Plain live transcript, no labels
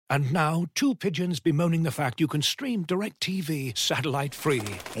And now, two pigeons bemoaning the fact you can stream DirecTV satellite-free.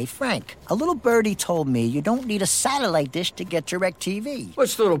 Hey, Frank, a little birdie told me you don't need a satellite dish to get DirecTV.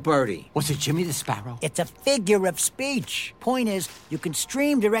 What's little birdie? Was it Jimmy the Sparrow? It's a figure of speech. Point is, you can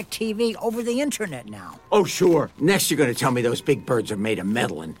stream DirecTV over the internet now. Oh, sure. Next you're going to tell me those big birds are made of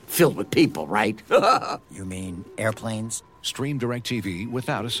metal and filled with people, right? You mean airplanes? Stream DirecTV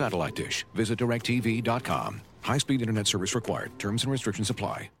without a satellite dish. Visit DirecTV.com. High-speed internet service required. Terms and restrictions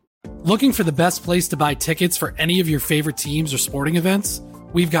apply. Looking for the best place to buy tickets for any of your favorite teams or sporting events?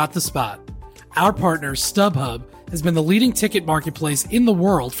 We've got the spot. Our partner, StubHub, has been the leading ticket marketplace in the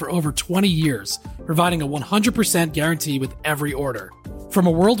world for over 20 years, providing a 100% guarantee with every order. From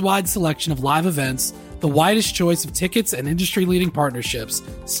a worldwide selection of live events, the widest choice of tickets, and industry-leading partnerships,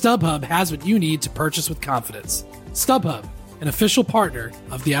 StubHub has what you need to purchase with confidence. StubHub, an official partner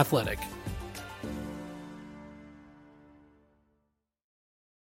of The Athletic.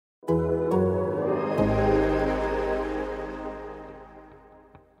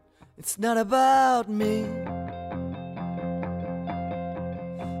 It's not about me.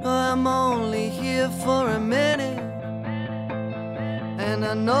 I'm only here for a minute, and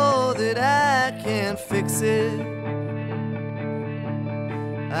I know that I can't fix it.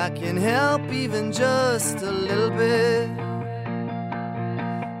 I can help even just a little bit.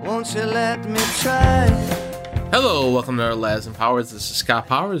 Won't you let me try? Hello, welcome to our Laz and Powers. This is Scott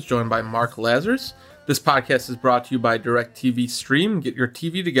Powers, joined by Mark Lazarus. This podcast is brought to you by DirecTV Stream. Get your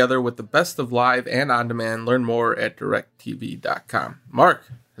TV together with the best of live and on-demand. Learn more at directtv.com.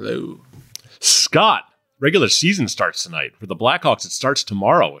 Mark, hello. Scott, regular season starts tonight. For the Blackhawks, it starts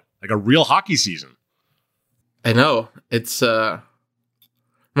tomorrow. Like a real hockey season. I know. It's,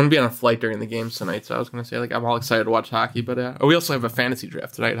 I'm going to be on a flight during the games tonight, so I was going to say, I'm all excited to watch hockey, but we also have a fantasy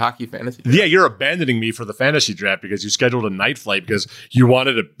draft tonight, hockey fantasy draft. Yeah, you're abandoning me for the fantasy draft because you scheduled a night flight because you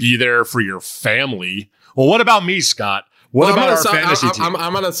wanted to be there for your family. Well, what about me, Scott? What about our fantasy team?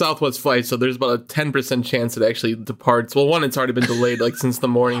 I'm on a Southwest flight, so there's about a 10% chance it actually departs. Well, one, it's already been delayed since the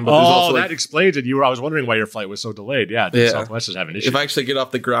morning. But there's also, that explains it. I was wondering why your flight was so delayed. Yeah, Southwest is having issues. If I actually get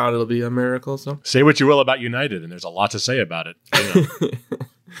off the ground, it'll be a miracle. So say what you will about United, and there's a lot to say about it. You know.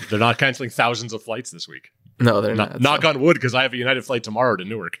 They're not canceling thousands of flights this week. No, they're not. Knock on wood, because I have a United flight tomorrow to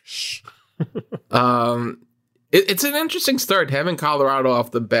Newark. It's an interesting start having Colorado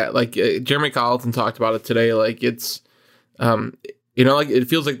off the bat. Jeremy Colleton talked about it today. It's, it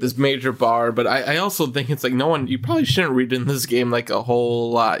feels like this major bar. But I also think it's no one. You probably shouldn't read in this game a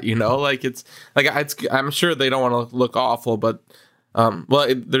whole lot. I'm sure they don't want to look awful, but.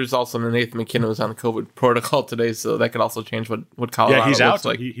 There's also Nathan McKinnon was on the COVID protocol today, so that could also change what Colorado looks out.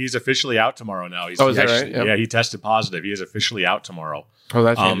 Like. He's officially out tomorrow now. Is that right? Yep. Yeah, he tested positive. He is officially out tomorrow. Oh,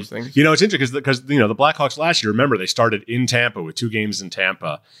 that's interesting. It's interesting because the Blackhawks last year, remember, they started in Tampa with 2 games in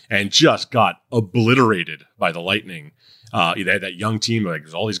Tampa and just got obliterated by the Lightning. They had that young team,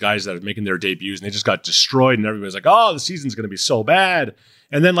 there's all these guys that are making their debuts, and they just got destroyed, and everybody's like, oh, the season's going to be so bad.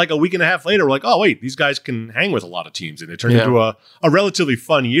 And then a week and a half later, we're like, oh, wait, these guys can hang with a lot of teams. And it turned into a relatively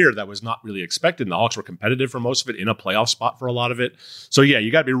fun year that was not really expected. And the Hawks were competitive for most of it, in a playoff spot for a lot of it. So, yeah,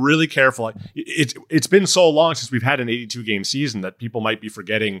 you got to be really careful. It's been so long since we've had an 82-game season that people might be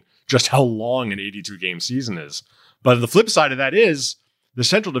forgetting just how long an 82-game season is. But the flip side of that is the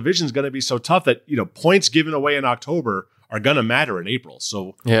Central Division is going to be so tough that, points given away in October are going to matter in April.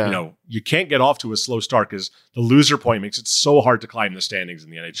 So, you can't get off to a slow start because the loser point makes it so hard to climb the standings in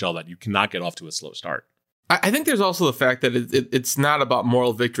the NHL that you cannot get off to a slow start. I think there's also the fact that it's not about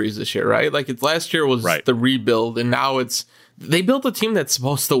moral victories this year, right? Last year was the rebuild, and now they built a team that's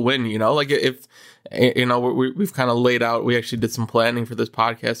supposed to win, if we've kind of laid out, we actually did some planning for this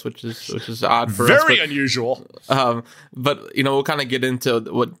podcast, which is odd for us. Very unusual. But we'll kind of get into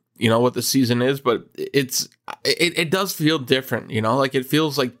what the season is, but it does feel different, it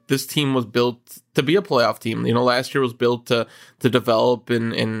feels like this team was built to be a playoff team. Last year was built to develop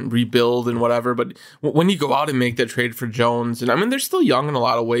and rebuild and whatever. But when you go out and make that trade for Jones, and they're still young in a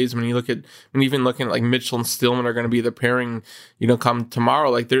lot of ways. Even looking at Mitchell and Stillman are going to be the pairing, come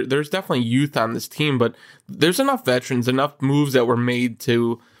tomorrow. There's definitely youth on this team, but there's enough veterans, enough moves that were made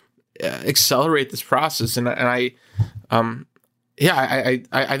to accelerate this process. I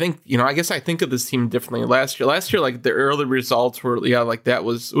think, I guess I think of this team differently. Last year, the early results were, it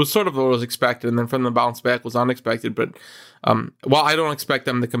was sort of what was expected. And then from the bounce back was unexpected. But while I don't expect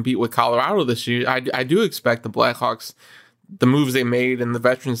them to compete with Colorado this year, I do expect the Blackhawks, the moves they made and the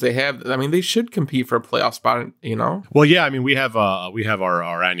veterans they have, they should compete for a playoff spot, Well, yeah, we have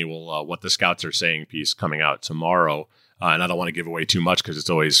our annual What the Scouts Are Saying piece coming out tomorrow. and I don't want to give away too much because it's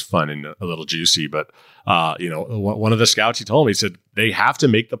always fun and a little juicy. But one of the scouts, he told me, he said they have to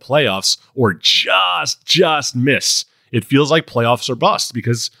make the playoffs or just miss. It feels like playoffs or bust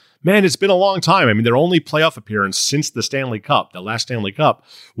because, man, it's been a long time. I mean, their only playoff appearance since the Stanley Cup, the last Stanley Cup,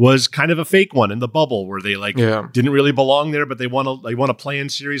 was kind of a fake one in the bubble where they didn't really belong there, but they won a play-in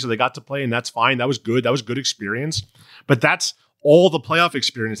series, so they got to play, and that's fine. That was good. That was good experience. But that's all the playoff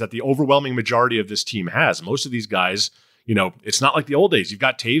experience that the overwhelming majority of this team has. Most of these guys, it's not like the old days. You've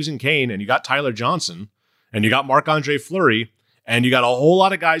got Taves and Kane, and you got Tyler Johnson, and you got Marc-Andre Fleury, and you got a whole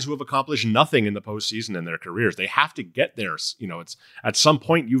lot of guys who have accomplished nothing in the postseason in their careers. They have to get there. It's at some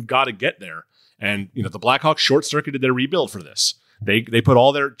point you've got to get there. And the Blackhawks short-circuited their rebuild for this. They put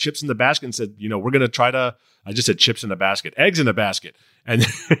all their chips in the basket and said, we're going to try to. I just said chips in the basket, eggs in the basket, and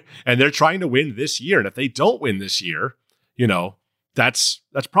and they're trying to win this year. And if they don't win this year, that's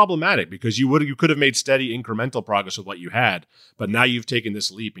problematic because you could have made steady incremental progress with what you had, but now you've taken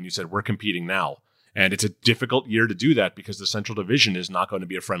this leap and you said we're competing now. And it's a difficult year to do that because the Central Division is not going to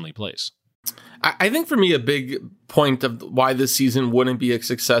be a friendly place. I think for me, a big point of why this season wouldn't be a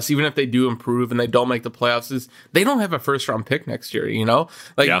success, even if they do improve and they don't make the playoffs, is they don't have a first-round pick next year,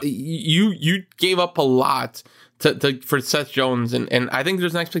 You gave up a lot for Seth Jones, and I think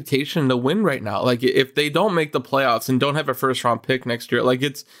there's an expectation to win right now. Like, if they don't make the playoffs and don't have a first-round pick next year,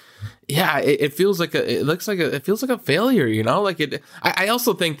 it feels like a failure, I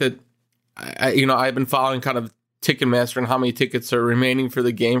also think that I've been following kind of Ticketmaster and how many tickets are remaining for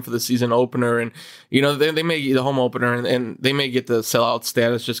the game for the season opener, and they may get the home opener and they may get the sellout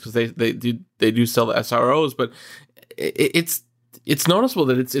status just because they do sell the SROs, but it's noticeable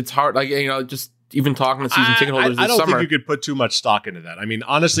that it's hard. Just even talking to season ticket holders this summer. I don't think you could put too much stock into that. I mean,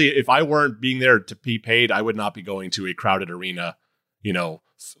 honestly, if I weren't being there to be paid, I would not be going to a crowded arena.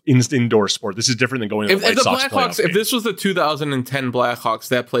 Indoor sport. This is different than going to the White Sox playoff game. If this was the 2010 Blackhawks,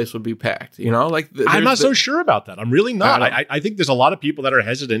 that place would be packed. I'm not so sure about that. I'm really not. I think there's a lot of people that are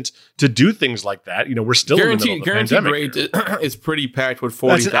hesitant to do things like that. We're still in the middle of the pandemic. Guaranteed rate is pretty packed with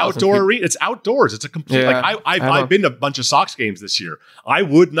 40,000. That's an outdoor arena. It's outdoors. It's a complete. I've been to a bunch of Sox games this year. I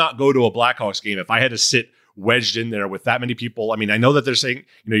would not go to a Blackhawks game if I had to sit wedged in there with that many people. I mean, I know that they're saying,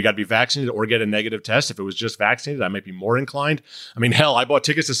 you got to be vaccinated or get a negative test. If it was just vaccinated, I might be more inclined. I mean, hell, I bought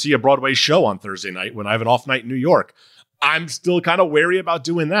tickets to see a Broadway show on Thursday night when I have an off night in New York. I'm still kind of wary about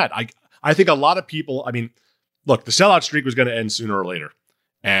doing that. I think a lot of people, look, the sellout streak was going to end sooner or later.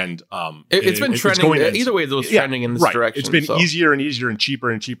 And it's been trending. Either way, those trending in this direction. It's been easier and easier and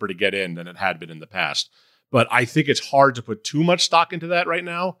cheaper to get in than it had been in the past. But I think it's hard to put too much stock into that right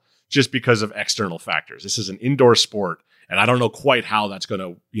now, just because of external factors. This is an indoor sport, and I don't know quite how that's going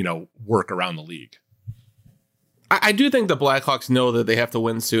to, work around the league. I do think the Blackhawks know that they have to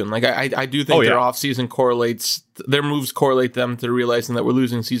win soon. I do think their offseason correlates, their moves correlate them to realizing that we're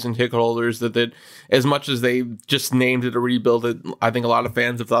losing season ticket holders, that as much as they just named it a rebuild, I think a lot of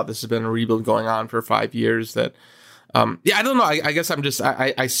fans have thought this has been a rebuild going on for 5 years, that I don't know. I guess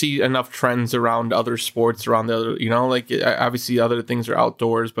I see enough trends around other sports, around the other, obviously other things are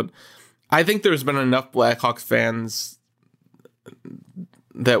outdoors, but I think there's been enough Blackhawks fans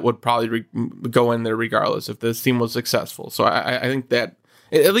that would probably go in there regardless if this team was successful. So I think that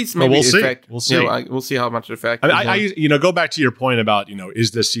at least maybe we'll see. We'll see how much effect. Go back to your point about,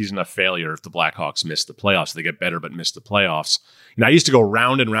 is this season a failure if the Blackhawks miss the playoffs? They get better but miss the playoffs. I used to go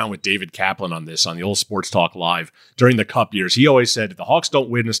round and round with David Kaplan on this on the old Sports Talk Live during the Cup years. He always said if the Hawks don't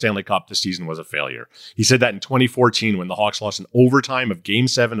win the Stanley Cup, the season was a failure. He said that in 2014 when the Hawks lost in overtime of Game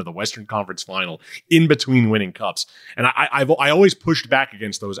 7 of the Western Conference Final in between winning cups. And I always pushed back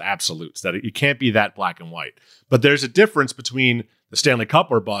against those absolutes, that it can't be that black and white. But there's a difference between the Stanley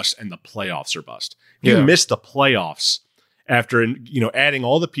Cup or bust and the playoffs or bust. If you miss the playoffs after adding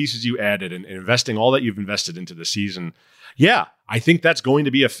all the pieces you added and investing all that you've invested into the season, I think that's going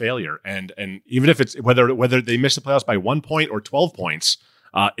to be a failure. And even if it's whether they miss the playoffs by 1 point or 12 points,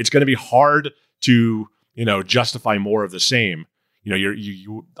 it's going to be hard to justify more of the same.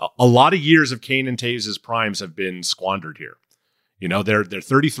 A lot of years of Kane and Taves' primes have been squandered here. They're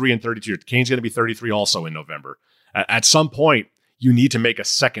 33 and 32. Kane's going to be 33 also in November. At some point, you need to make a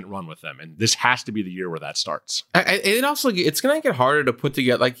second run with them. And this has to be the year where that starts. It's going to get harder to put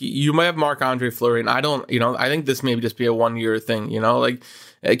together. You might have Marc-Andre Fleury, and I think this may just be a 1 year thing,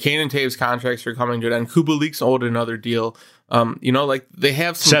 Kane and Taves contracts are coming to an end. Kubalik's owed another deal. Like they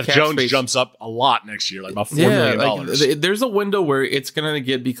have some Seth cap Jones space. jumps up a lot next year, like about $4 million. There's a window where it's going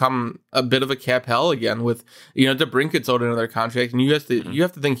to become a bit of a cap hell again with, DeBrincat's owed another contract, and you have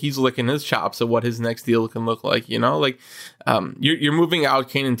to think he's licking his chops at what his next deal can look like. You're moving out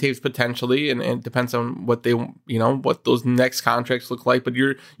Kane and Taves potentially, and it depends on what they, what those next contracts look like. But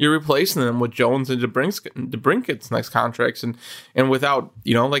you're replacing them with Jones and DeBrincat's next contracts, and without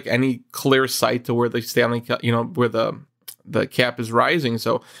any clear sight to where the Stanley, where the cap is rising.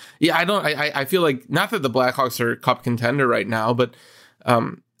 So yeah, I feel like, not that the Blackhawks are a cup contender right now, but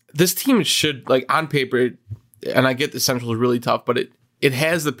this team should, on paper, and I get the Central is really tough, but it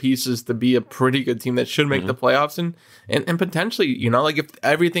has the pieces to be a pretty good team that should make the playoffs and potentially, if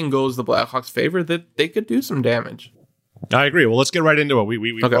everything goes the Blackhawks' favor, that they could do some damage. I agree. Well, let's get right into it.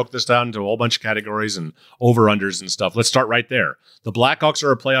 We broke this down into a whole bunch of categories and over-unders and stuff. Let's start right there. The Blackhawks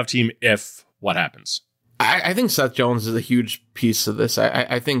are a playoff team if what happens? I think Seth Jones is a huge piece of this.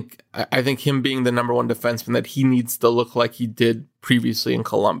 I think him being the number one defenseman, that he needs to look like he did previously in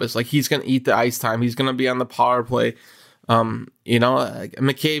Columbus. Like, he's going to eat the ice time. He's going to be on the power play.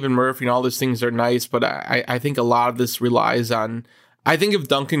 McCabe and Murphy and all those things are nice, but I think a lot of this relies on. I think if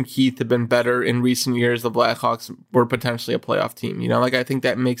Duncan Keith had been better in recent years, the Blackhawks were potentially a playoff team. I think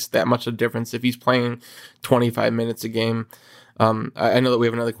that makes that much of a difference if he's playing 25 minutes a game. I know that we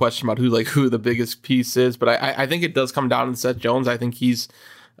have another question about who the biggest piece is, but I think it does come down to Seth Jones. I think he's,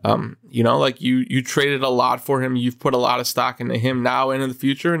 you traded a lot for him. You've put a lot of stock into him now and in the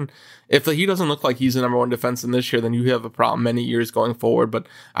future. And if he doesn't look like he's the number one defenseman this year, then you have a problem many years going forward. But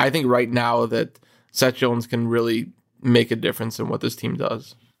I think right now that Seth Jones can really make a difference in what this team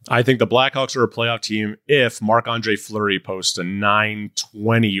does. I think the Blackhawks are a playoff team if Marc-Andre Fleury posts a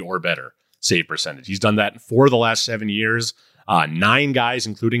 .920 or better save percentage. He's done that for the last 7 years. 9 guys,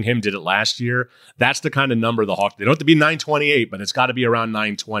 including him, did it last year. That's the kind of number the Hawks, they don't have to be .928, but it's got to be around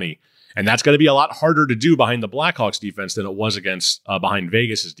 .920. And that's going to be a lot harder to do behind the Blackhawks defense than it was against behind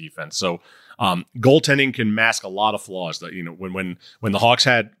Vegas's defense. So goaltending can mask a lot of flaws. That when the Hawks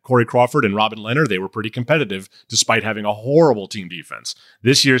had Corey Crawford and Robin Lehner, they were pretty competitive despite having a horrible team defense.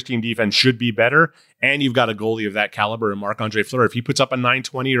 This year's team defense should be better, and you've got a goalie of that caliber in Marc-Andre Fleury. If he puts up a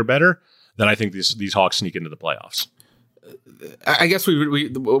 .920 or better, then I think these Hawks sneak into the playoffs. I guess we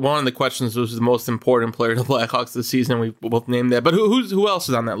one of the questions was the most important player to the Blackhawks this season. We both named that, but who else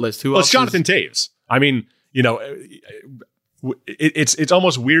is on that list? Who else? It's Jonathan Taves. I mean, it's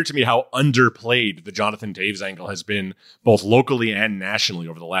almost weird to me how underplayed the Jonathan Taves angle has been, both locally and nationally,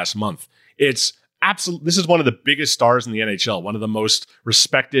 over the last month. It's absolutely. This is one of the biggest stars in the NHL, one of the most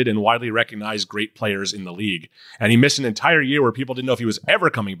respected and widely recognized great players in the league. And he missed an entire year where people didn't know if he was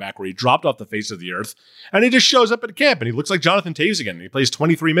ever coming back, where he dropped off the face of the earth. And he just shows up at camp and he looks like Jonathan Taves again. And he plays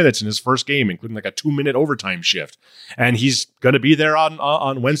 23 minutes in his first game, including like a 2-minute overtime shift. And he's going to be there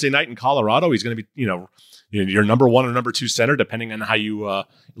on Wednesday night in Colorado. He's going to be, your number 1 or number 2 center, depending on how you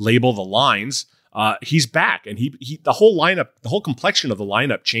label the lines. He's back, and he the whole lineup, the whole complexion of the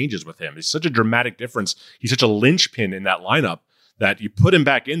lineup changes with him. It's such a dramatic difference. He's such a linchpin in that lineup that you put him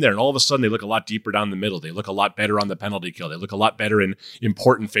back in there, and all of a sudden they look a lot deeper down the middle. They look a lot better on the penalty kill. They look a lot better in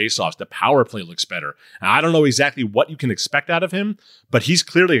important faceoffs. The power play looks better. And I don't know exactly what you can expect out of him, but he's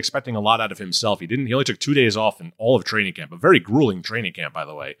clearly expecting a lot out of himself. He only took 2 days off in all of training camp, a very grueling training camp, by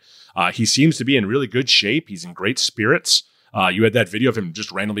the way. He seems to be in really good shape. He's in great spirits. You had that video of him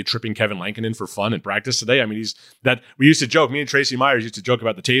just randomly tripping Kevin Lankinen for fun in practice today. I mean, we used to joke, me and Tracy Myers used to joke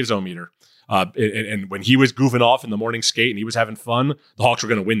about the Taves-o-meter. And when he was goofing off in the morning skate and he was having fun, the Hawks were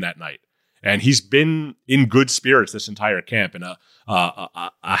going to win that night. And he's been in good spirits this entire camp. And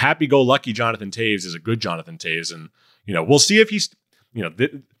a happy-go-lucky Jonathan Taves is a good Jonathan Taves. And, we'll see if he's,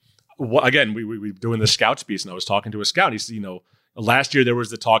 again, we doing the scouts piece, and I was talking to a scout. He's, last year there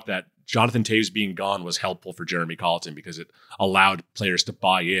was the talk that Jonathan Taves being gone was helpful for Jeremy Colleton because it allowed players to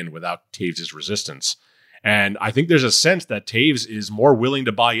buy in without Taves' resistance. And I think there's a sense that Taves is more willing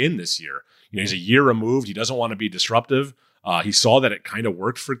to buy in this year. He's a year removed. He doesn't want to be disruptive. He saw that it kind of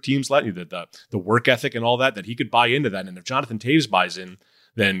worked for teams like the work ethic and all that he could buy into that. And if Jonathan Taves buys in,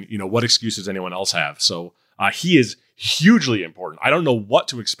 then, what excuse does anyone else have? So he is hugely important. I don't know what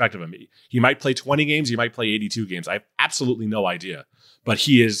to expect of him. He might play 20 games. He might play 82 games. I have absolutely no idea. But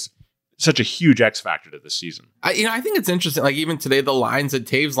he is such a huge X factor to this season. I think it's interesting. Like, even today, the lines that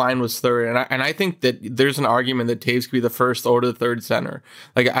Taves' line was third, and I think that there's an argument that Taves could be the first or the third center.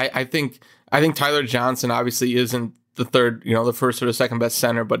 Like, I think Tyler Johnson obviously isn't the third, the first or the second best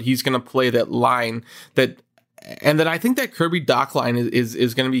center, but he's going to play that line and then I think that Kirby Dach line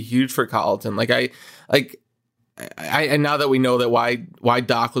is going to be huge for Colleton. and now that we know that why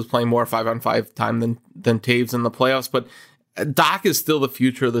Doc was playing more 5-on-5 time than Taves in the playoffs, but Doc is still the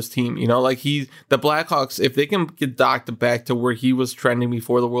future of this team. Like the Blackhawks, if they can get Doc back to where he was trending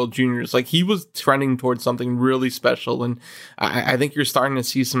before the World Juniors, like he was trending towards something really special. And I think you're starting to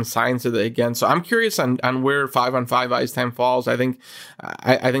see some signs of it again. So I'm curious on where 5-on-5 ice time falls. I think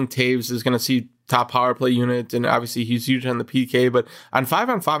Taves is going to see top power play unit, and obviously he's huge on the PK, but on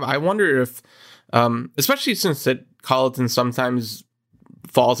 5-on-5, I wonder if, especially since that Colliton sometimes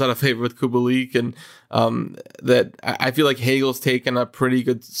falls out of favor with Kubalik, and that I feel like Hagel's taken a pretty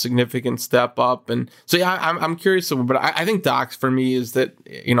good significant step up. And so, yeah, I'm curious, but I think Doc's for me is that,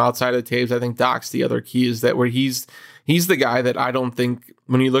 outside of Taves, I think Doc's the other key, is that where he's the guy that I don't think,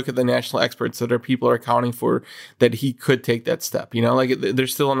 when you look at the national experts that people are accounting for, that he could take that step. Like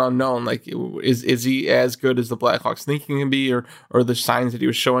there's still an unknown. Like, is he as good as the Blackhawks think he can be, or the signs that he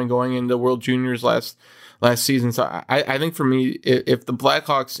was showing going into World Juniors last season? So I think for me, if the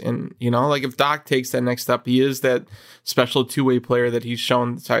Blackhawks, and if Doc takes that next step, he is that special two-way player that he's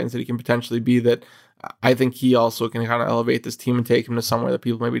shown the signs that he can potentially be, that I think he also can kind of elevate this team and take him to somewhere that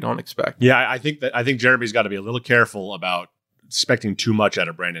people maybe don't expect. Yeah, I think Jeremy's got to be a little careful about expecting too much out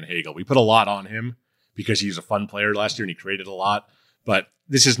of Brandon Hagel. We put a lot on him because he's a fun player last year and he created a lot, but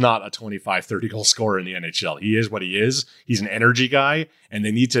this is not a 25, 30 goal scorer in the NHL. He is what he is. He's an energy guy, and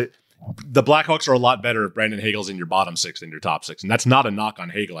they need to. The Blackhawks are a lot better if Brandon Hagel's in your bottom six than your top six, and that's not a knock on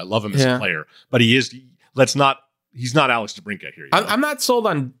Hagel. I love him as a player, but he is. He's not Alex DeBrincat here. I'm not sold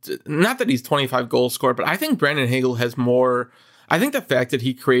on, not that he's 25 goal scorer, but I think Brandon Hagel has more. I think the fact that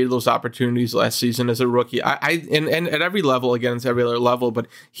he created those opportunities last season as a rookie, and at every level, against every other level, but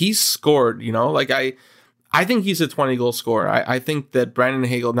he's scored. I think he's a 20 goal scorer. I think that Brandon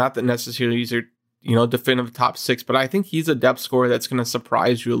Hagel, not that necessarily he's a definitive top six, but I think he's a depth scorer that's going to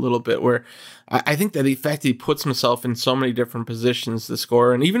surprise you a little bit, where I think that the fact he puts himself in so many different positions to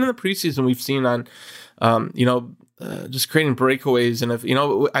score, and even in the preseason we've seen on, just creating breakaways. And if,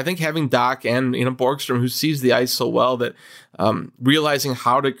 I think having Doc and, Borgstrom, who sees the ice so well, that realizing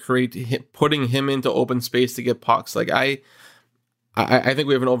how to create, putting him into open space to get pucks. Like I think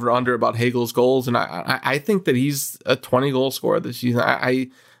we have an over-under about Hagel's goals, and I think that he's a 20 goal scorer this season.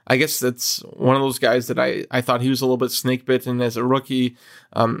 I guess that's one of those guys that I thought he was a little bit snake bitten as a rookie,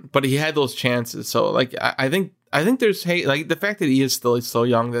 but he had those chances. So like I think there's like the fact that he is still so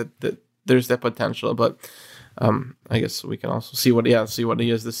young that there's that potential. But I guess we can also see what he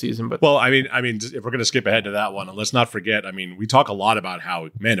is this season. But well, I mean, if we're going to skip ahead to that one, and let's not forget, we talk a lot about how,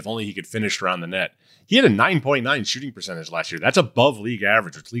 man, if only he could finish around the net. He had a 9.9 shooting percentage last year. That's above league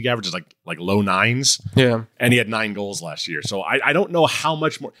average, which league average is like low nines. Yeah. And he had 9 goals last year. So I don't know how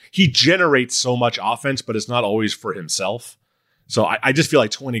much more. He generates so much offense, but it's not always for himself. So I just feel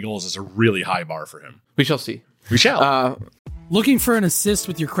like 20 goals is a really high bar for him. We shall see. We shall. Looking for an assist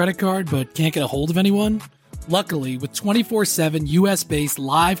with your credit card but can't get a hold of anyone? Luckily, with 24/7 US-based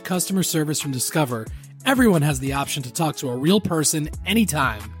live customer service from Discover, everyone has the option to talk to a real person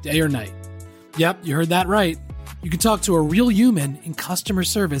anytime, day or night. Yep, you heard that right. You can talk to a real human in customer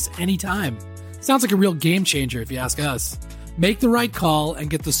service anytime. Sounds like a real game changer if you ask us. Make the right call and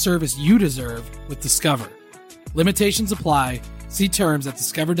get the service you deserve with Discover. Limitations apply. See terms at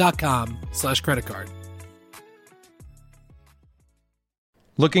discover.com/creditcard.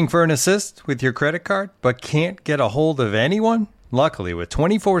 Looking for an assist with your credit card but can't get a hold of anyone? Luckily, with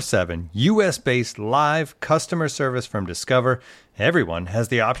 24/7 US-based live customer service from Discover, everyone has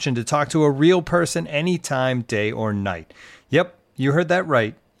the option to talk to a real person anytime, day or night. Yep, you heard that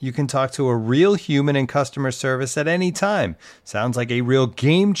right. You can talk to a real human in customer service at any time. Sounds like a real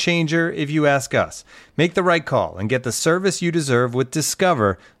game changer if you ask us. Make the right call and get the service you deserve with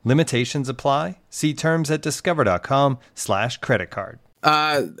Discover. Limitations apply. See terms at discover.com/creditcard.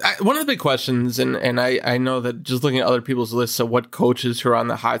 One of the big questions, and I know that just looking at other people's lists of what coaches who are on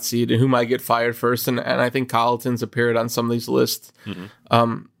the hot seat and who might get fired first, and I think Colliton's appeared on some of these lists.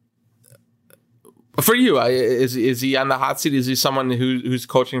 Mm-hmm. For you, is he on the hot seat? Is he someone who's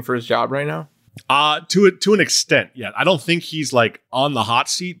coaching for his job right now? To an extent, yeah. I don't think he's like on the hot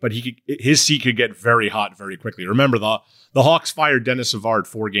seat, but his seat could get very hot very quickly. Remember, the Hawks fired Dennis Savard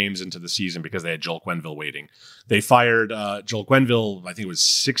 4 games into the season because they had Joel Quenneville waiting. They fired Joel Quenneville, I think it was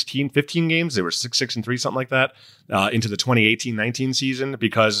 15 games. They were 6-3, something like that, into the 2018-19 season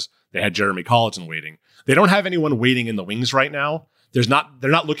because they had Jeremy Colliton waiting. They don't have anyone waiting in the wings right now. They're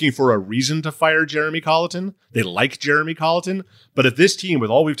not looking for a reason to fire Jeremy Colliton. They like Jeremy Colliton. But if this team, with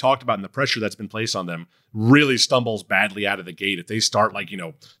all we've talked about and the pressure that's been placed on them, really stumbles badly out of the gate, if they start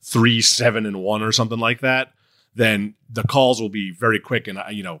 3-7-1 or something like that, then the calls will be very quick. And,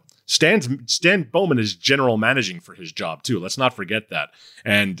 Stan Bowman is general managing for his job too. Let's not forget that.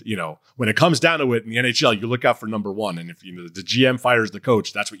 And, when it comes down to it in the NHL, you look out for number one. And if the GM fires the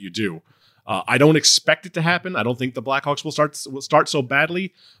coach, that's what you do. I don't expect it to happen. I don't think the Blackhawks will start so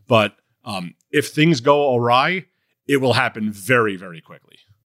badly. But if things go awry, it will happen very, very quickly.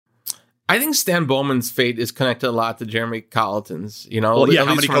 I think Stan Bowman's fate is connected a lot to Jeremy Colleton's. Well, yeah,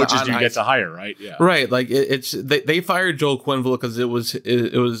 how many coaches do you get to hire, right? Yeah, right. Like they fired Joel Quenneville because it was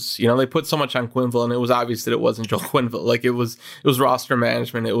they put so much on Quenneville, and it was obvious that it wasn't Joel Quenneville. Like it was roster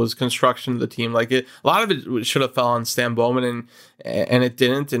management, it was construction of the team. Like a lot of it should have fell on Stan Bowman, and it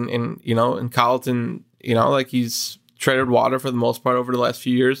didn't. And Colleton, like he's treaded water for the most part over the last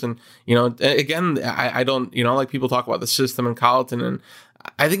few years. And again, I don't like people talk about the system in Colleton, and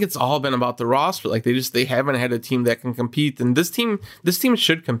I think it's all been about the roster. Like they haven't had a team that can compete, and this team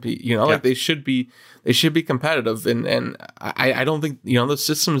should compete. Like they should be competitive. And I don't think the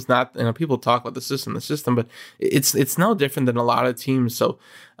system's not. People talk about the system, but it's no different than a lot of teams. So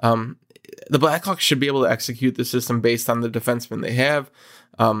the Blackhawks should be able to execute the system based on the defensemen they have,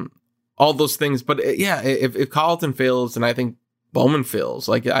 all those things. But if Colleton fails, and I think Bowman fails,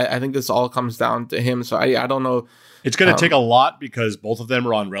 like I think this all comes down to him. So I don't know. It's going to take a lot because both of them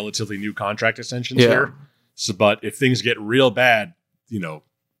are on relatively new contract extensions here. So, but if things get real bad,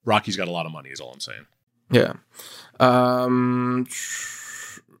 Rocky's got a lot of money is all I'm saying. Yeah.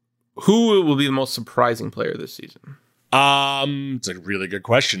 Who will be the most surprising player this season? It's a really good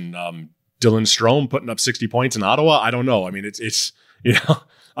question. Dylan Strome putting up 60 points in Ottawa. I don't know. I mean, it's there's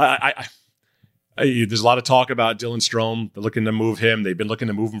a lot of talk about Dylan Strome. They're looking to move him. They've been looking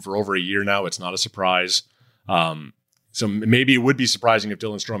to move him for over a year now. It's not a surprise. So maybe it would be surprising if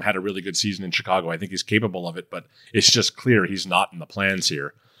Dylan Strome had a really good season in Chicago. I think he's capable of it, but it's just clear he's not in the plans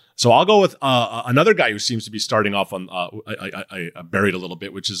here. So I'll go with another guy who seems to be starting off on I buried a little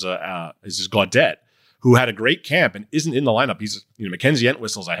bit, which is Gaudette, who had a great camp and isn't in the lineup. He's Mackenzie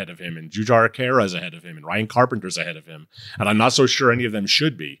Entwistle's ahead of him, and Jujhar Khaira's ahead of him, and Ryan Carpenter's ahead of him, and I'm not so sure any of them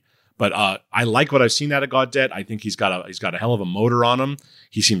should be. But I like what I've seen out of Gaudette. I think he's got a hell of a motor on him.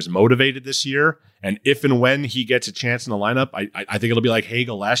 He seems motivated this year. And if and when he gets a chance in the lineup, I think it'll be like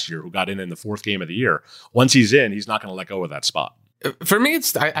Hagel last year, who got in the fourth game of the year. Once he's in, he's not going to let go of that spot. For me,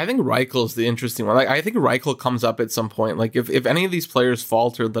 I think Reichel is the interesting one. Like I think Reichel comes up at some point. Like if any of these players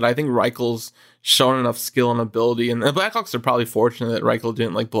falter, that I think Reichel's shown enough skill and ability. And the Blackhawks are probably fortunate that Reichel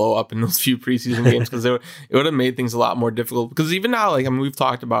didn't blow up in those few preseason games, because it would have made things a lot more difficult. Because even now, we've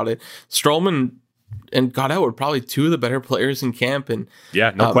talked about it, Strowman and Gaudette were probably two of the better players in camp. And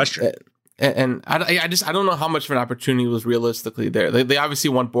no question. And I don't know how much of an opportunity was realistically there. They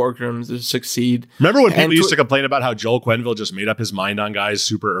obviously want Borgström to succeed. Remember when people used to complain about how Joel Quenneville just made up his mind on guys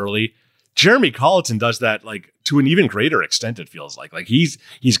super early? Jeremy Colleton does that to an even greater extent. It feels like he's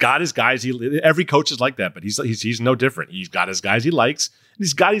got his guys. Every coach is like that, but he's no different. He's got his guys he likes, and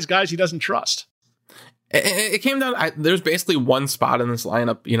he's got his guys he doesn't trust. It came down. There's basically one spot in this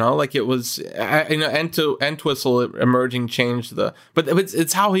lineup, it was, Entwistle emerging changed but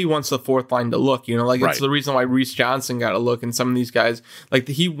it's how he wants the fourth line to look, Right. It's the reason why Reese Johnson got a look, and some of these guys,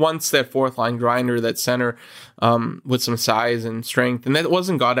 he wants that fourth line grinder, that center, with some size and strength, and that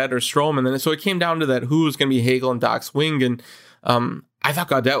wasn't Gaudette or Strome, and then so it came down to that who was going to be Hagel and Doc's wing, and I thought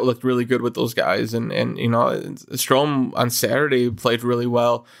Gaudette looked really good with those guys, and Strome on Saturday played really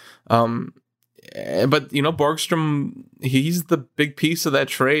well. But Borgström, he's the big piece of that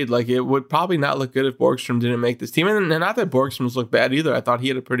trade. It would probably not look good if Borgström didn't make this team, and not that Borgström's looked bad either. I thought he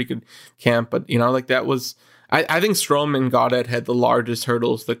had a pretty good camp, but that was. I think Strome and Gaudette had the largest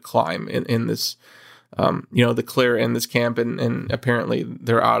hurdles to climb in this, the clear in this camp, and apparently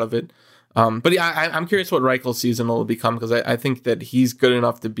they're out of it. But yeah, I'm curious what Reichel's season will become, because I think that he's good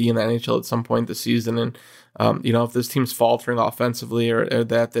enough to be in the NHL at some point this season, and if this team's faltering offensively or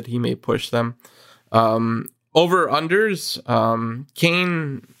that he may push them. Over unders,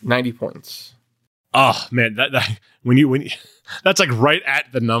 Kane 90 points. Oh man, that when you that's right at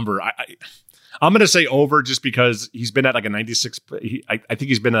the number. I'm gonna say over just because he's been at a 96. I think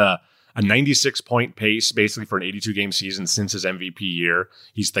he's been a 96 point pace basically for an 82 game season since his MVP year.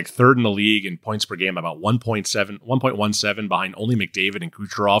 He's third in the league in points per game, about 1.17 behind only McDavid and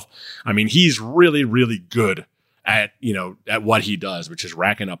Kucherov. I mean, he's really, really good at what he does, which is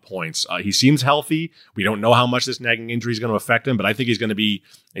racking up points. He seems healthy. We don't know how much this nagging injury is going to affect him, but I think he's going to be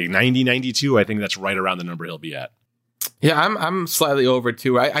a 90-92. I think that's right around the number he'll be at. Yeah, I'm slightly over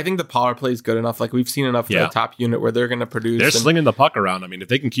too. I think the power play is good enough. We've seen enough for the top unit where they're going to produce. They're slinging the puck around. I mean, if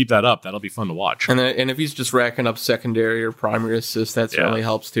they can keep that up, that'll be fun to watch. And if he's just racking up secondary or primary assists, that certainly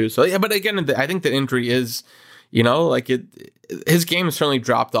helps too. So yeah, but again, I think the injury is, You know, like his game certainly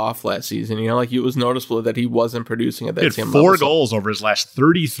dropped off last season. You know, like it was noticeable that he wasn't producing at that same level. 4 goals over his last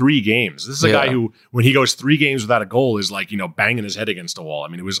 33 games. This is a guy who, when he goes 3 games without a goal, is like, banging his head against a wall. I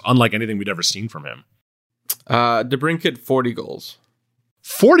mean, it was unlike anything we'd ever seen from him. DeBrincat, 40 goals.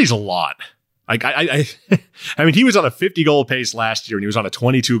 40's a lot. Like I mean, he was on a 50-goal pace last year, and he was on a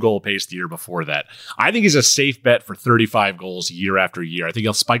 22-goal pace the year before that. I think he's a safe bet for 35 goals year after year. I think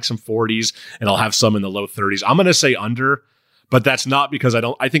he'll spike some 40s, and he'll have some in the low 30s. I'm going to say under, but that's not because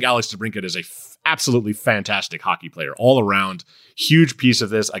I think Alex DeBrincat is a absolutely fantastic hockey player all around. Huge piece of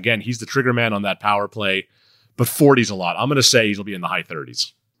this. Again, he's the trigger man on that power play, but 40's a lot. I'm going to say he'll be in the high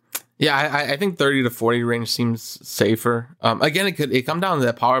 30s. Yeah, I think 30 to 40 range seems safer. Again, it come down to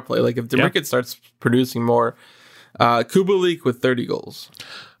that power play. Like if DeBrincat starts producing more, Kubalik with 30 goals.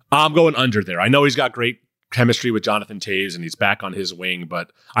 I'm going under there. I know he's got great chemistry with Jonathan Toews and he's back on his wing,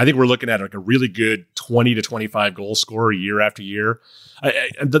 but I think we're looking at like a really good 20 to 25 goal scorer year after year.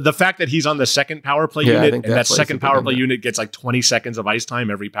 The fact that he's on the second power play unit and that second power play unit gets like 20 seconds of ice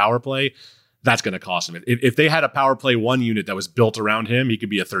time every power play, that's going to cost him. If they had a power play 1 unit that was built around him, he could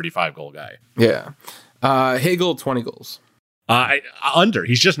be a 35-goal guy. Yeah. Hagel, 20 goals. Under.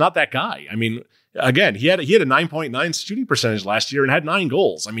 He's just not that guy. I mean, again, he had a 9.9 shooting percentage last year and had 9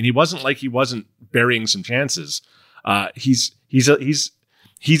 goals. I mean, he wasn't like he wasn't burying some chances. He's a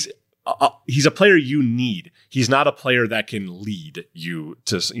player you need. He's not a player that can lead you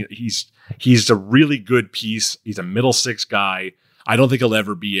to. He's a really good piece. He's a middle six guy. I don't think he'll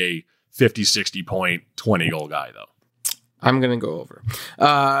ever be a 50, 60 point, 20 goal guy, though. I'm going to go over.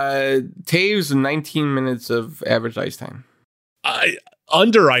 Taves, 19 minutes of average ice time.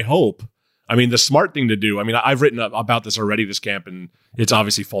 Under, I hope. I mean, the smart thing to do, I mean, I've written about this already this camp, and it's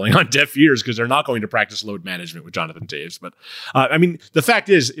obviously falling on deaf ears because they're not going to practice load management with Jonathan Toews. But, I mean, the fact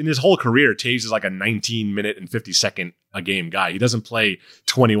is, in his whole career, Toews is like a 19-minute and 50-second a game guy. He doesn't play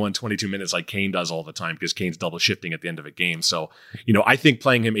 21, 22 minutes like Kane does all the time because Kane's double shifting at the end of a game. So, I think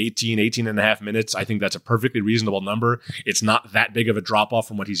playing him 18 and a half minutes, I think that's a perfectly reasonable number. It's not that big of a drop-off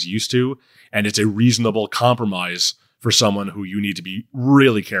from what he's used to, and it's a reasonable compromise for someone who you need to be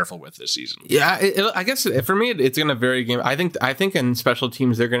really careful with this season. Yeah, I guess for me, it's going to vary game. I think in special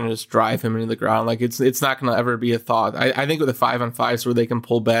teams, they're going to just drive him into the ground. Like it's not going to ever be a thought. I think with the 5-on-5s where they can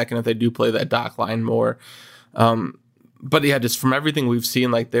pull back, and if they do play that dock line more. But yeah, just from everything we've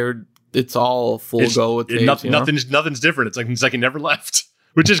seen, like it's all full go with Taves, nothing's different. It's like he never left,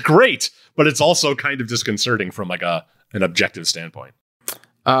 which is great, but it's also kind of disconcerting from like an objective standpoint.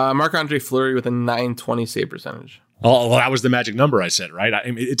 Marc-Andre Fleury with a .920 save percentage. Oh, well, that was the magic number I said, right?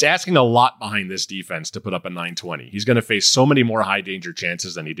 I mean, it's asking a lot behind this defense to put up a .920. He's going to face so many more high danger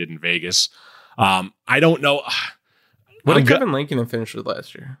chances than he did in Vegas. I don't know. What did Kevin Lankinen finish with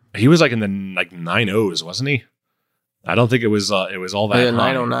last year? He was like in the 9.0s, wasn't he? I don't think it was all that. Yeah,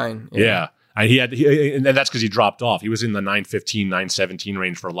 9.09. Yeah. And that's because he dropped off. He was in the 9.15, 9.17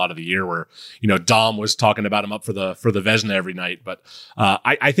 range for a lot of the year where, Dom was talking about him up for the Vezina every night. But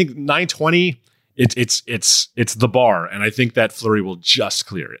I think 9.20, it's the bar. And I think that Fleury will just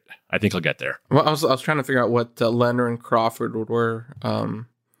clear it. I think he'll get there. Well, I was trying to figure out what Leonard and Crawford were.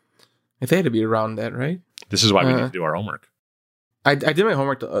 If they had to be around that, right? This is why we need to do our homework. I did my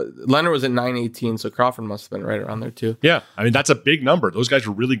homework. Leonard was at 9.18, so Crawford must have been right around there too. Yeah, I mean, that's a big number. Those guys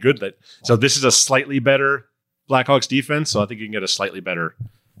were really good. So this is a slightly better Blackhawks defense, so I think you can get a slightly better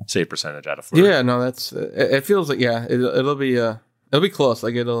save percentage out of Fleury. Yeah, no, that's it feels like, it'll be close.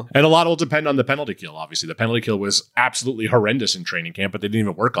 Like and a lot will depend on the penalty kill, obviously. The penalty kill was absolutely horrendous in training camp, but they didn't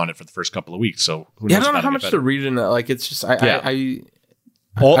even work on it for the first couple of weeks, so who knows. I don't know how much to read in it. Like, it's just, all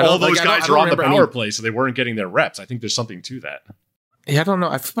those guys are on the power play, so they weren't getting their reps. I think there's something to that. Yeah, I don't know,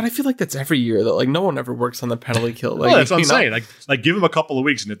 but I feel like that's every year though. Like no one ever works on the penalty kill. Like, well, that's what I'm saying. Like give them a couple of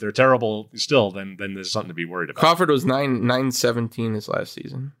weeks, and if they're terrible still, then there's something to be worried about. Crawford was 9.17 his last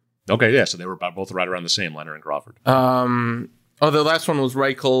season. Okay, yeah, so they were both right around the same, Leonard and Crawford. The last one was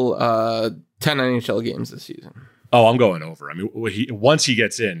Reichel, 10 NHL games this season. Oh, I'm going over. I mean, once he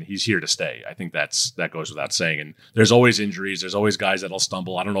gets in, he's here to stay. I think that goes without saying. And there's always injuries. There's always guys that'll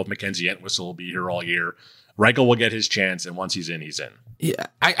stumble. I don't know if Mackenzie Entwistle will be here all year. Reichel will get his chance, and once he's in, he's in. Yeah,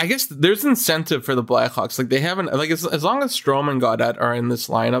 I guess there's incentive for the Blackhawks. Like they haven't, like as long as Strome and Gaudette are in this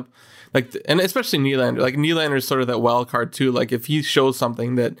lineup, like, and especially Nylander. Like Nylander is sort of that wild card too. Like if he shows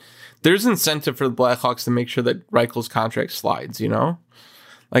something, that there's incentive for the Blackhawks to make sure that Reichel's contract slides.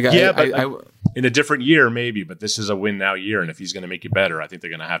 Like in a different year maybe, but this is a win now year, and if he's going to make you better, I think they're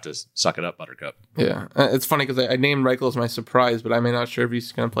going to have to suck it up, Buttercup. Yeah, it's funny because I named Reichel as my surprise, but I'm not sure if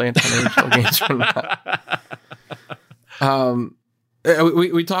he's going to play in NHL games or not.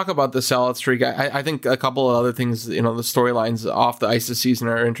 We talk about the sellout streak. I think a couple of other things, the storylines off the ice this season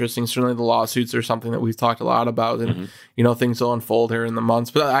are interesting. Certainly the lawsuits are something that we've talked a lot about, and things will unfold here in the months.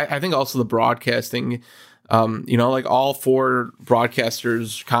 But I think also the broadcasting, like all 4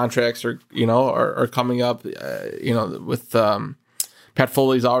 broadcasters' contracts are coming up. With Pat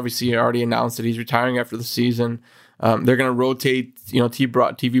Foley's obviously already announced that he's retiring after the season. They're going to rotate, TV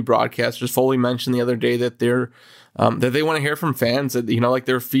broadcasters. Foley mentioned the other day that that they want to hear from fans, that like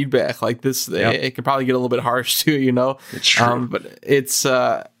their feedback, like this. Yep. It could probably get a little bit harsh too. It's true. But it's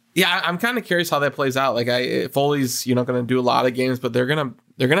I'm kind of curious how that plays out. Like Foley's going to do a lot of games, but they're gonna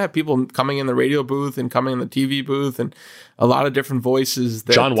have people coming in the radio booth and coming in the TV booth, and a lot of different voices.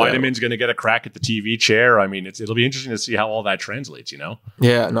 John Weideman's going to get a crack at the TV chair. I mean, it'll be interesting to see how all that translates.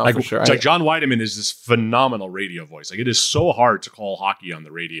 Yeah, no, for sure. It's like John Weideman is this phenomenal radio voice. Like, it is so hard to call hockey on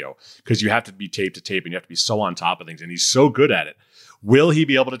the radio because you have to be tape to tape and you have to be so on top of things, and he's so good at it. Will he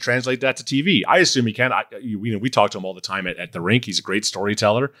be able to translate that to TV? I assume he can. We talk to him all the time at the rink. He's a great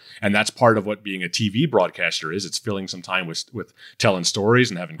storyteller, and that's part of what being a TV broadcaster is. It's filling some time with telling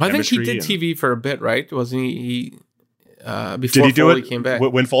stories and having chemistry. I think he did TV for a bit, right? Wasn't he before Foley came back?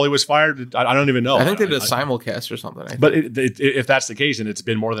 When Foley was fired? I don't even know. I think they did a simulcast or something. But if that's the case, then it's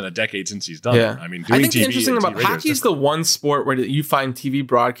been more than a decade since he's done it. I mean, doing I think TV the interesting about hockey is the one sport where you find TV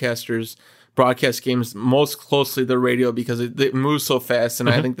broadcasters broadcast games most closely to the radio because it moves so fast, and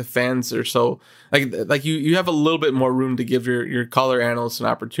I think the fans are so like you have a little bit more room to give your color analysts an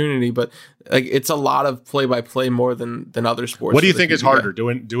opportunity, but like it's a lot of play by play more than other sports. What do you think is harder,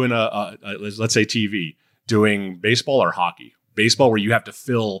 doing a let's say TV, doing baseball or hockey? Baseball, where you have to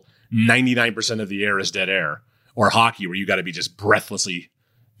fill 99% of the air as dead air, or hockey where you got to be just breathlessly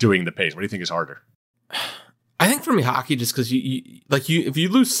doing the pace? What do you think is harder? I think for me, hockey, just because if you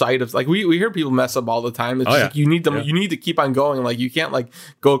lose sight of, like, we hear people mess up all the time. It's like you need to keep on going. Like, you can't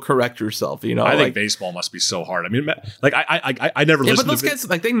go correct yourself. I think baseball must be so hard. I mean, like I never listened. But those guys,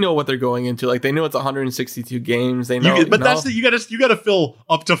 they know what they're going into. Like, they know it's 162 games. They know. That's you got to fill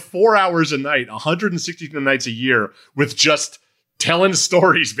up to 4 hours a night, 162 nights a year with just telling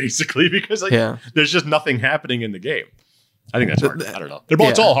stories, basically, because there's just nothing happening in the game. I think that's hard. I don't know.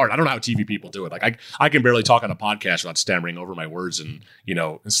 It's all hard. I don't know how TV people do it. Like, I can barely talk on a podcast without stammering over my words and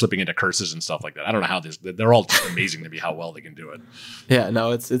and slipping into curses and stuff like that. I don't know how they're all just amazing to me how well they can do it. Yeah,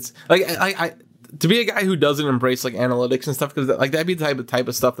 no, it's like I to be a guy who doesn't embrace analytics and stuff, because that'd be the type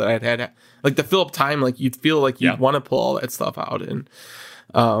of stuff that I'd had to fill up time. Like, you'd feel like you'd want to pull all that stuff out. And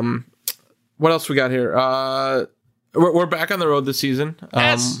what else we got here? We're back on the road this season.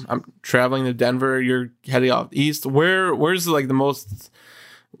 Yes. I'm traveling to Denver. You're heading out east. Where's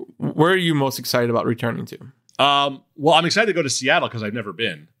where are you most excited about returning to? Well, I'm excited to go to Seattle because I've never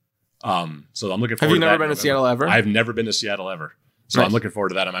been. So I'm looking forward to that. Have you never been to Seattle ever? I've never been to Seattle ever. So nice. I'm looking forward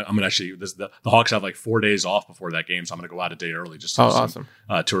to that. I'm gonna actually the Hawks have 4 days off before that game, so I'm gonna go out a day early just to do some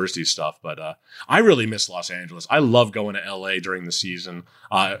touristy stuff. But I really miss Los Angeles. I love going to LA during the season.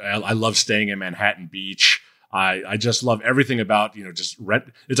 I love staying in Manhattan Beach. I just love everything about, just rent.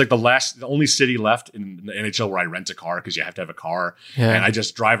 It's like the only city left in the NHL where I rent a car, because you have to have a car. Yeah. And I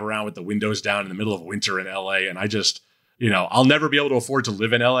just drive around with the windows down in the middle of winter in LA. And I just, I'll never be able to afford to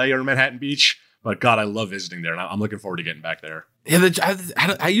live in LA or Manhattan Beach, but God, I love visiting there. And I'm looking forward to getting back there. Yeah,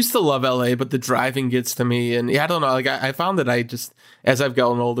 I used to love LA, but the driving gets to me. And I don't know. I found that as I've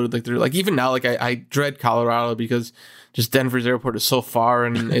gotten older, even now, I dread Colorado because just Denver's airport is so far,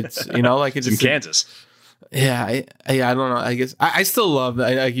 and it's, it's in Kansas. Yeah, I don't know. I guess I still love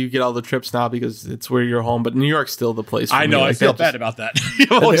that. You get all the trips now because it's where you're home, but New York's still the place. I know. I feel bad about that.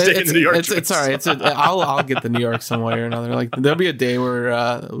 I'm always taking the New York. It's all right. I'll get the New York some way or another. There'll be a day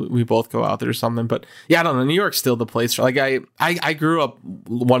where we both go out there or something. But I don't know. New York's still the place. I grew up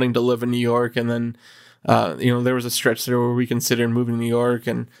wanting to live in New York, and then there was a stretch there where we considered moving to New York,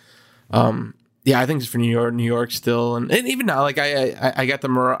 and I think it's for New York still, and even now, I got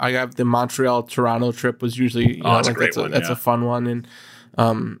the Montreal Toronto trip was usually that's a great one. That's a fun one,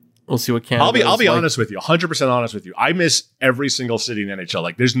 and we'll see what Canada. I'll be honest with you, 100% honest with you. I miss every single city in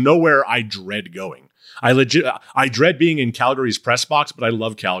NHL. There's nowhere I dread going. I dread being in Calgary's press box, but I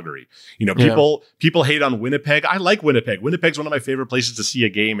love Calgary. People hate on Winnipeg. I like Winnipeg. Winnipeg's one of my favorite places to see a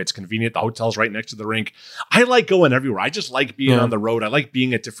game. It's convenient. The hotel's right next to the rink. I like going everywhere. I just like being on the road. I like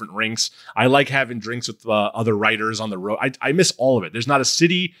being at different rinks. I like having drinks with other writers on the road. I miss all of it. There's not a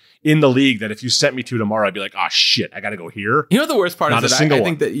city in the league that if you sent me to tomorrow, I'd be like, oh shit, I got to go here. The worst part is that I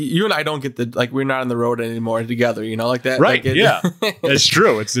think that you and I don't get we're not on the road anymore together. Like that. Right. It's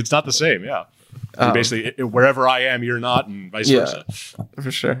true. It's not the same. Yeah. Basically, wherever I am, you're not, and vice versa. For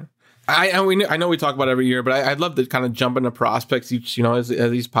sure. I know we talk about it every year, but I'd love to kind of jump into prospects each, as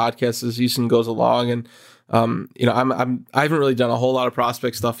these podcasts, as season goes along. And, I haven't really done a whole lot of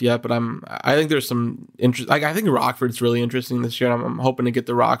prospect stuff yet, but I think there's some interest. Like, I think Rockford's really interesting this year. I'm hoping to get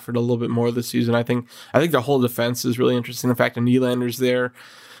to Rockford a little bit more this season. I think their whole defense is really interesting. In fact, Nylander's there.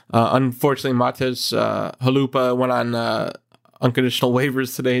 Unfortunately, Matej Halupa went on unconditional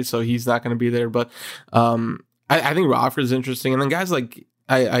waivers today, so he's not going to be there. But I think Rockford's interesting. And then guys like,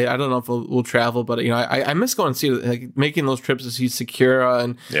 I don't know if we'll travel, but I miss going to see, like, making those trips to see Sekura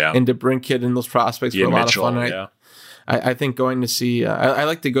and DeBrincat and those prospects were a lot of fun. I think going to see I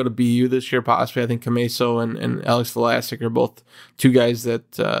like to go to BU this year possibly. I think Cameso and Alex Vlasic are both two guys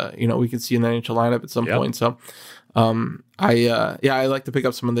that we could see in the NHL lineup at some point. So I like to pick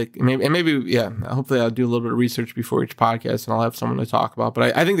up some of the hopefully I'll do a little bit of research before each podcast and I'll have someone to talk about.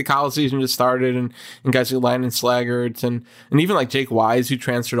 But I think the college season just started and guys like Landon Slaggert and even like Jake Wise, who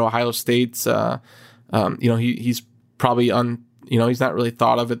transferred to Ohio State. He's probably he's not really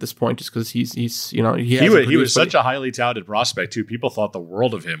thought of at this point just because he was such a highly touted prospect too. People thought the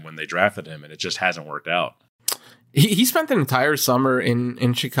world of him when they drafted him, and it just hasn't worked out. He spent an entire summer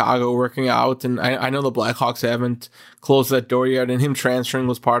in Chicago working out, and I know the Blackhawks haven't closed that door yet, and him transferring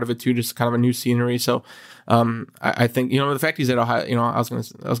was part of it too, just kind of a new scenery. So I think the fact he's at Ohio, I was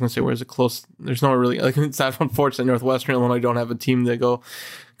gonna say where's it close? There's no really, like, it's not unfortunate Northwestern Illinois don't have a team to go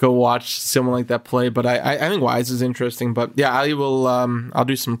watch someone like that play, but I think Wise is interesting. But yeah, I will I'll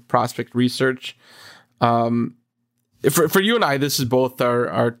do some prospect research. For you and I, this is both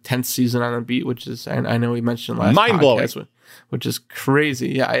our 10th season on a beat, which is, and I know we mentioned last mind-blowing, which is crazy.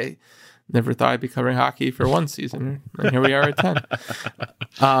 Yeah, I never thought I'd be covering hockey for one season, and here we are at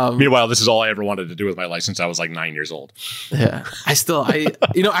 10. Meanwhile, this is all I ever wanted to do with my life since I was like 9 years old. Yeah, I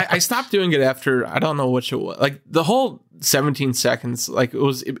stopped doing it after, I don't know what it was, like the whole 17 seconds, like it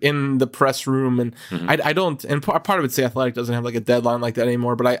was in the press room, and I don't, and part of it's the Athletic doesn't have like a deadline like that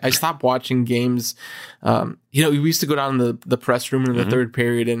anymore, but I stopped watching games. We used to go down in the press room in the third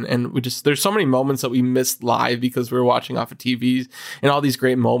period, and we just, there's so many moments that we missed live because we were watching off of TVs, and all these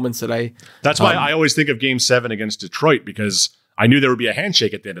great moments that that's why I always think of Game 7 against Detroit, because I knew there would be a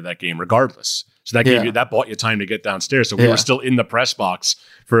handshake at the end of that game regardless. So that gave that bought you time to get downstairs. So we were still in the press box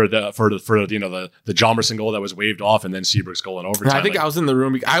for the Hjalmarsson goal that was waved off, and then Seabrook's goal in overtime. I think I was in the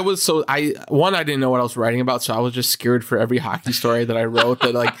room. I didn't know what I was writing about, so I was just scared for every hockey story that I wrote.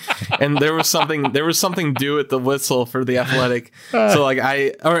 And there was something due at the whistle for the Athletic. So for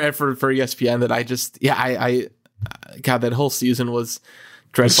ESPN that I just God, that whole season was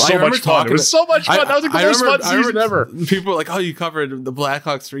dreadful. So much fun. It was so much fun. That was like the most fun season ever. People were like, "Oh, you covered the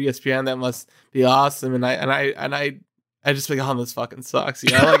Blackhawks for ESPN. That must be awesome." And I just like, "Oh, this fucking sucks."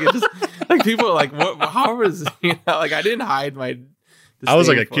 Like it just like people are like, "What? How was like I didn't hide my." I was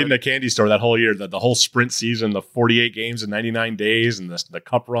like a kid in a candy store that whole year. The whole sprint season, the 48 games in 99 days, and the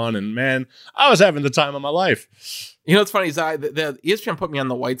cup run. And man, I was having the time of my life. It's funny is the ESPN put me on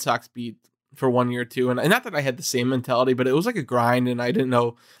the White Sox beat for 1 year too, and not that I had the same mentality, but it was like a grind, and I didn't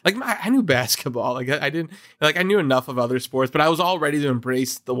know, like, I knew basketball, like I didn't, like, I knew enough of other sports, but I was all ready to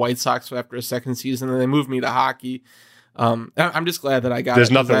embrace the White Sox after a second season, and they moved me to hockey. I'm just glad that I got. There's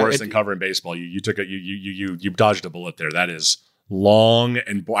nothing worse than covering baseball. You dodged a bullet there. That is long,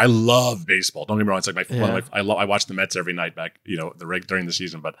 and I love baseball. Don't get me wrong; it's like I watch the Mets every night back, during the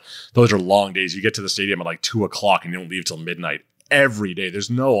season, but those are long days. You get to the stadium at like 2:00 and you don't leave till midnight. Every day. There's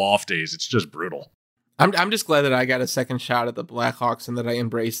no off days. It's just brutal. I'm just glad that I got a second shot at the Blackhawks and that I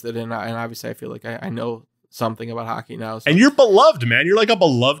embraced it. And obviously I feel like I know something about hockey now. So. And you're beloved, man. You're like a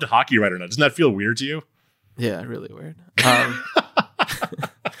beloved hockey writer now. Doesn't that feel weird to you? Yeah, really weird.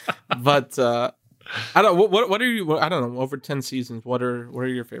 But I don't. What are you? I don't know. Over 10 seasons, what are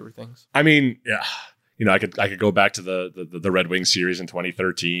your favorite things? I mean, yeah. I could go back to the Red Wings series in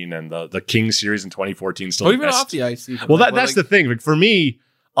 2013 and the Kings series in 2014. Still, even off the ice. Even, well, that's the thing. Like, for me,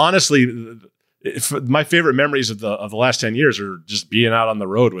 honestly, my favorite memories of the last 10 years are just being out on the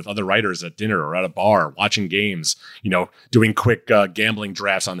road with other writers at dinner or at a bar, watching games. Doing quick gambling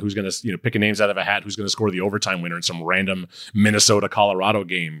drafts on who's going to picking names out of a hat, who's going to score the overtime winner in some random Minnesota-Colorado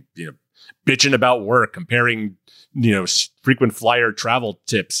game. Bitching about work, comparing frequent flyer travel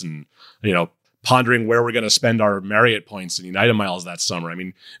tips, and pondering where we're going to spend our Marriott points and United Miles that summer. I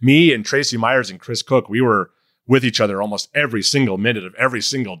mean, me and Tracy Myers and Chris Cook, we were with each other almost every single minute of every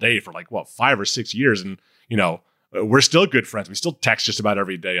single day for 5 or 6 years. And, we're still good friends. We still text just about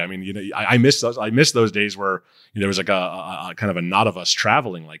every day. I mean, I miss those. I miss those days where there was like a kind of a knot of us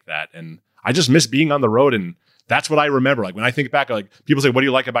traveling like that. And I just miss being on the road. And that's what I remember. Like when I think back, like people say, what do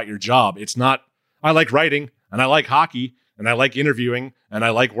you like about your job? It's not, I like writing and I like hockey. and I like interviewing and I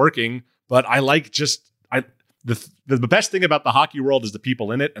like working, but I like the best thing about the hockey world is the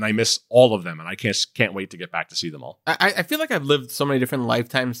people in it, and I miss all of them, and I can't wait to get back to see them all. I feel like I've lived so many different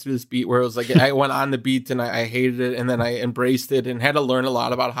lifetimes through this beat where it was like I went on the beat and I hated it, and then I embraced it and had to learn a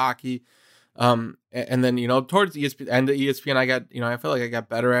lot about hockey. And then, towards the end of ESPN, I got, I feel like I got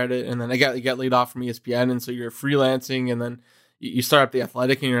better at it, and then I got laid off from ESPN, and so you're freelancing, and then you start up the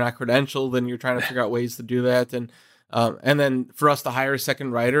Athletic and you're not credentialed, and you're trying to figure out ways to do that. And then for us to hire a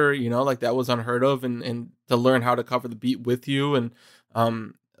second writer, like that was unheard of, and to learn how to cover the beat with you. And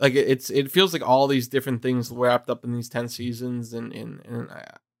like it feels like all these different things wrapped up in these 10 seasons, and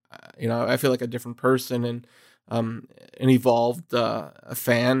I feel like a different person, and an evolved a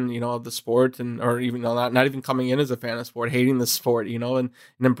fan, of the sport, or even not even coming in as a fan of sport, hating the sport, and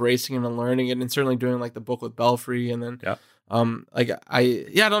embracing it and learning it, and certainly doing like the book with Belfry, and then I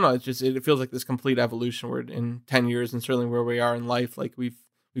don't know. It feels like this complete evolution. We're in 10 years, and certainly where we are in life, like we've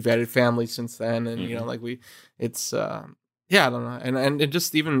added family since then, and I don't know. And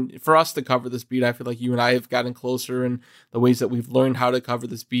just even for us to cover this beat, I feel like you and I have gotten closer, and the ways that we've learned how to cover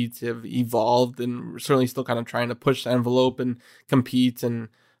this beat have evolved, and we're certainly still kind of trying to push the envelope and compete. And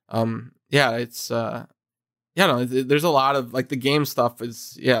there's a lot of like the game stuff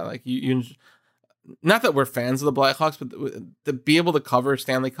is like you not that we're fans of the Blackhawks, but to be able to cover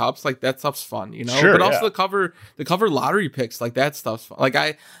Stanley Cups, like that stuff's fun, Sure, but also the cover lottery picks, like that stuff's fun. Like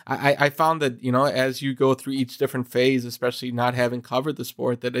I found that, as you go through each different phase, especially not having covered the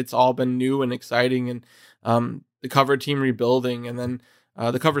sport, that it's all been new and exciting, and the cover team rebuilding, and then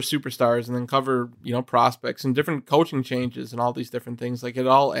the cover superstars, and then cover, prospects and different coaching changes and all these different things. Like it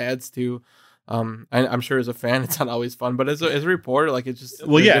all adds to, I'm sure as a fan, it's not always fun, but as a reporter, like it's just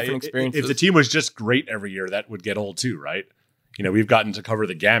different experiences. If the team was just great every year, that would get old too, right? We've gotten to cover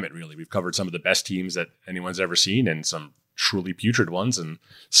the gamut, really. We've covered some of the best teams that anyone's ever seen, and some truly putrid ones, and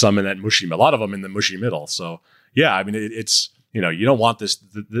some in that a lot of them in the mushy middle. So yeah, I mean, it's, you don't want this,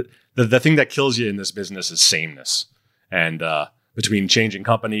 the thing that kills you in this business is sameness. And, between changing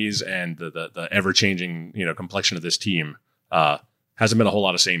companies and the ever changing, complexion of this team, hasn't been a whole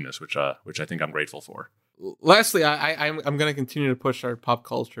lot of sameness, which I think I'm grateful for. Lastly, I'm going to continue to push our pop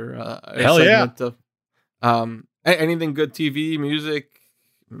culture. Hell yeah! Anything good? TV, music,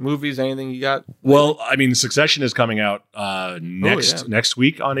 movies, anything you got? Well, I mean, Succession is coming out next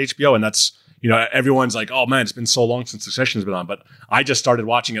week on HBO, and that's, everyone's like, oh man, it's been so long since Succession has been on, but I just started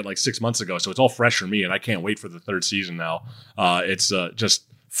watching it like 6 months ago, so it's all fresh for me, and I can't wait for the third season now. It's just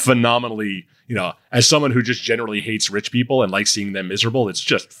phenomenally, as someone who just generally hates rich people and likes seeing them miserable, it's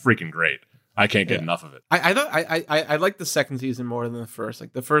just freaking great. I can't get enough of it. I like the second season more than the first.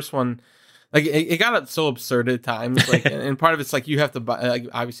 Like the first one, like it got so absurd at times. Like, and part of it's like you have to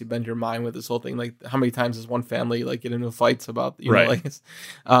obviously bend your mind with this whole thing. Like how many times does one family like get into fights about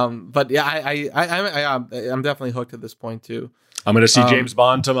but yeah, I'm definitely hooked at this point too. I'm going to see James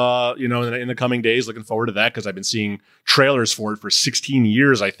Bond in the coming days. Looking forward to that, because I've been seeing trailers for it for 16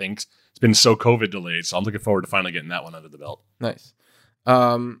 years, I think. It's been so COVID delayed, so I'm looking forward to finally getting that one under the belt. Nice.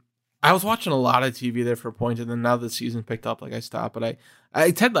 I was watching a lot of TV there for a point, and then now the season picked up, like I stopped. But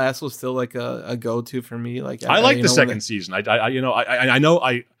Ted Lasso is still like a go-to for me. Like I like the second season. I know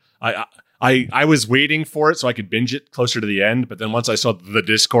I was waiting for it so I could binge it closer to the end, but then once I saw the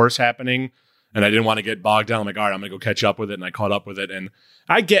discourse happening, and I didn't want to get bogged down, I'm like, all right, I'm going to go catch up with it. And I caught up with it. And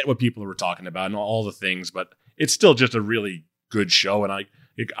I get what people were talking about and all the things, but it's still just a really good show. And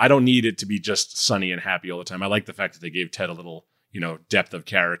I don't need it to be just sunny and happy all the time. I like the fact that they gave Ted a little, depth of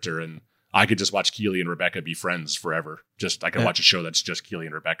character. And I could just watch Keely and Rebecca be friends forever. I could watch a show that's just Keely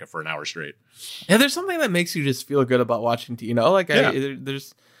and Rebecca for an hour straight. Yeah, there's something that makes you just feel good about watching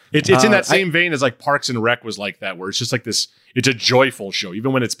there's... It's in that same vein as like Parks and Rec was like that, where it's just like this, it's a joyful show.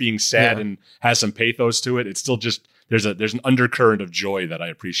 Even when it's being sad and has some pathos to it, it's still just, there's an undercurrent of joy that I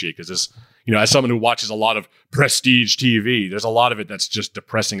appreciate, because this, as someone who watches a lot of prestige TV, there's a lot of it that's just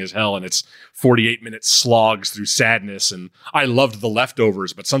depressing as hell, and it's 48-minute slogs through sadness. And I loved The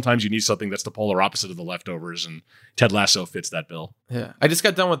Leftovers, but sometimes you need something that's the polar opposite of The Leftovers, and Ted Lasso fits that bill. Yeah, I just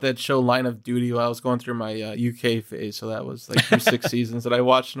got done with that show Line of Duty while I was going through my UK phase, so that was like through 6 seasons that I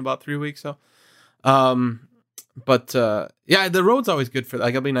watched in about 3 weeks. So, but the road's always good for that.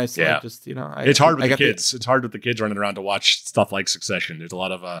 Like, it'll be nice to just, it's hard with the kids. It's hard with the kids running around to watch stuff like Succession. There's a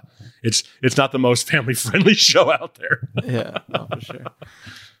lot of it's not the most family friendly show out there. Yeah, no, for sure.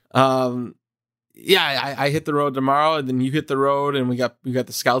 I hit the road tomorrow, and then you hit the road, and we got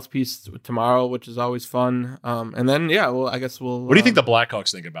the Scouts piece tomorrow, which is always fun. And then I guess we'll. What do you think the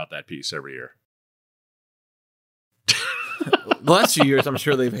Blackhawks think about that piece every year? The last few years, I'm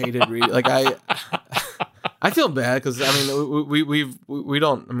sure they've hated Reed. Like I feel bad because I mean we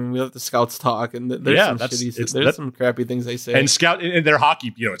don't. I mean we let the scouts talk, and there's some shitty. There's some crappy things they say. And scout and they're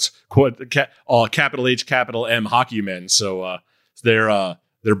hockey. It's capital H, capital M hockey men. So they're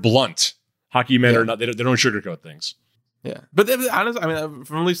blunt. Hockey men are not. They don't sugarcoat things. Yeah, but honestly, I mean,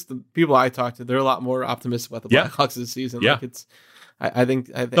 from at least the people I talked to, they're a lot more optimistic about the Blackhawks this season. Yeah, like it's. I think.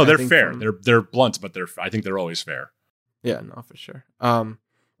 No, they're fair. They're blunt, but I think they're always fair. Yeah, no, for sure.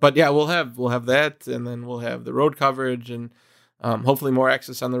 But yeah, we'll have that, and then we'll have the road coverage, and hopefully more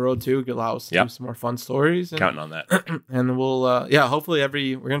access on the road too. Could allow us to do some more fun stories. And, counting on that. And we'll hopefully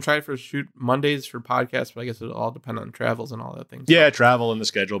we're gonna try for shoot Mondays for podcasts, but I guess it'll all depend on travels and all that things. Yeah, travel and the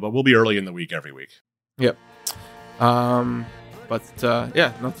schedule, but we'll be early in the week every week. Yep.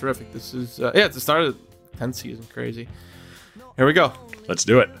 Terrific. This is it's the start of the 10th season. Crazy. Here we go. Let's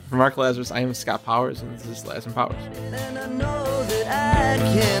do it. For Mark Lazarus, I am Scott Powers, and this is Laz and Powers. And I know that I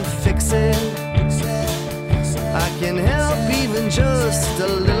can fix it. I can help even just a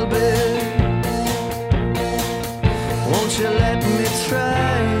little bit. Won't you let me try?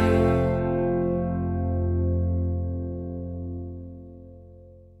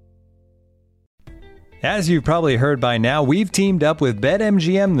 As you've probably heard by now, we've teamed up with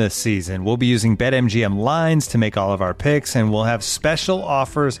BetMGM this season. We'll be using BetMGM lines to make all of our picks, and we'll have special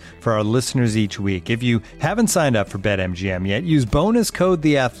offers for our listeners each week. If you haven't signed up for BetMGM yet, use bonus code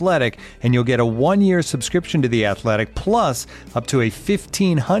The Athletic, and you'll get a 1-year subscription to The Athletic, plus up to a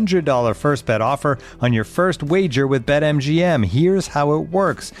 $1,500 first bet offer on your first wager with BetMGM. Here's how it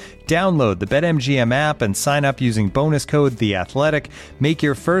works. Download the BetMGM app and sign up using bonus code The Athletic. Make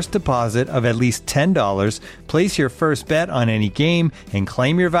your first deposit of at least $10. Place your first bet on any game and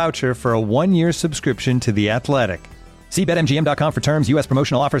claim your voucher for a 1-year subscription to The Athletic. See BetMGM.com for terms. U.S.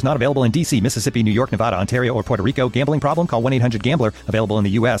 promotional offers not available in D.C., Mississippi, New York, Nevada, Ontario, or Puerto Rico. Gambling problem? Call 1-800-GAMBLER. Available in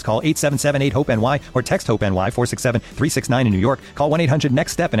the U.S. Call 877-8-HOPE-NY or text HOPE-NY 467-369 in New York. Call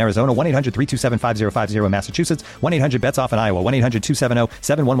 1-800-NEXT-STEP in Arizona. 1-800-327-5050 in Massachusetts. 1-800-BETS-OFF in Iowa.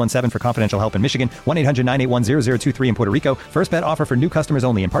 1-800-270-7117 for confidential help in Michigan. 1-800-981-0023 in Puerto Rico. First bet offer for new customers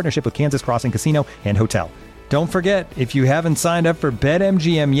only in partnership with Kansas Crossing Casino and Hotel. Don't forget, if you haven't signed up for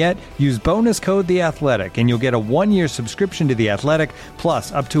BetMGM yet, use bonus code The Athletic, and you'll get a 1-year subscription to The Athletic,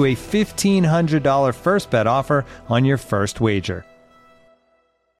 plus up to a $1,500 first bet offer on your first wager.